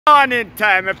Morning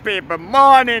time, my people.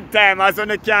 Morning time. As you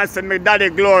can see, my daddy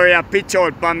Glory a pitch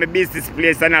out from my business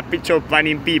place and a pitch out from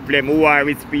him people who are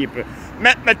with people.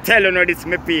 Let me tell you this,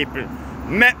 my people.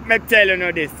 Let me tell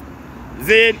you this.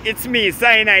 Zane, it's me,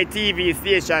 Sinai TV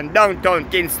station, downtown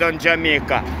Kingston,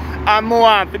 Jamaica. And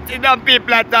more them people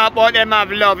that talk about them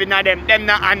have love in them. Them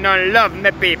not have no love, my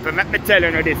people. Let me tell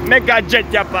you this. Make a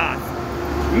jet your pass.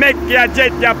 Make your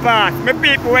jet your pass. My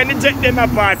people, when you jet them a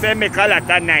pass, they make a lot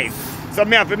of nice. So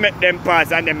me have to make them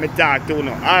pass and then me talk to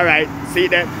now. Alright, see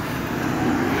them?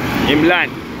 Him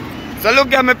land. So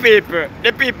look at my people.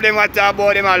 The people they want to talk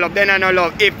about them all love. They don't know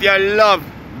love. If you love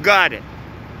God,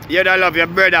 you don't love your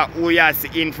brother who you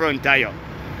see in front of you.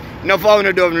 No for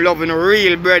you don't love no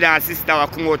real brother and sister who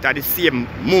come out of the same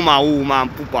mama, woman,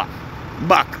 and papa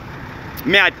back.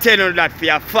 Me I tell you that for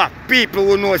a fact. People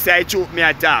who know say I choke me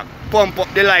attack. Pump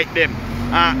up the light them.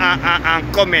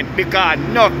 And comment because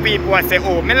enough people will say,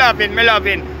 oh, me loving.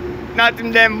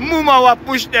 Nothing them mama will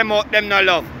push them out, them no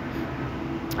love.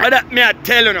 And that me I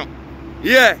tell you now.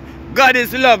 Yeah, God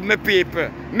is love, me people.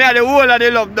 Me are the whole of the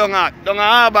love down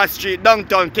Harbour Street,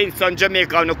 downtown Kingston,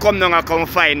 Jamaica. You come down and come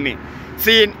find me.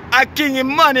 Seeing a King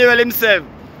Emmanuel himself.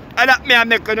 And that me I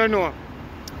make you know.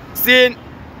 Seeing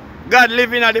God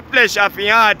living at the pleasure of his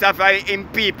heart of him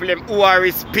people, him who are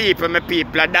his people, my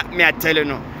people. And that me I tell you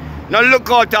now. Now look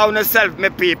out on yourself, my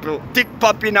people. Tick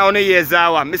popping on the ears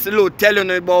hour. Mr. Lou tell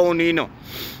you about you know.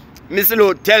 Mr.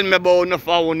 Lou tell me about you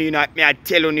for you know. Me I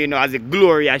tell you know as the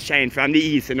glory shine from the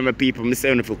east, you know, my people. Me say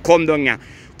you know, come down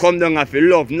here for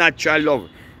love, natural love.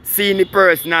 Seeing the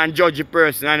person and judge the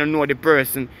person and know the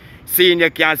person. Seeing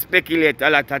you can speculate a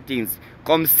lot of things.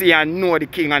 Come see and know the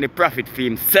king and the prophet for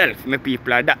himself, my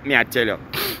people. And that me I tell you.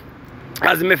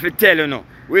 As me tell you now,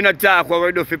 we not talk what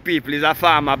we do for people is a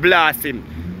farmer, blast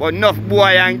him. But enough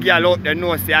boy and girl out there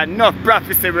know say enough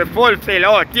prophecy we fulfill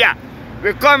out here.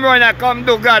 We come around and come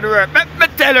do God work. Let me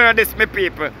tell you this, my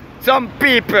people. Some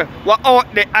people were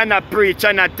out there and a preach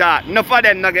and a talk. Enough of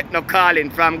them not get no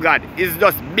calling from God. It's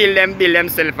just build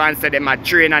themselves and say them a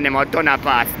train and them a ton of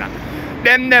pastor.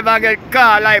 Them never get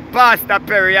called like Pastor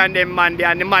Perry and them man there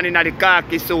and the man in the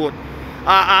khaki suit.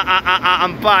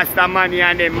 And Pastor Manny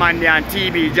and them man there and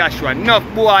TB Joshua.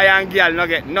 Enough boy and girl not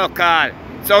get no call.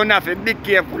 So now have to be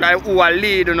careful like who are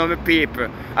leading on the people.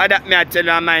 And that me I tell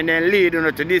you my name leading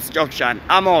to destruction.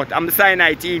 I'm out. I'm the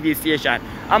Sinai TV station.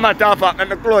 I'm a top up. Let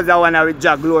me close that one with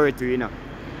Jah Glory to you know.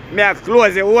 Me I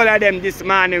close the whole of them this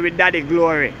morning with Daddy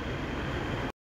Glory.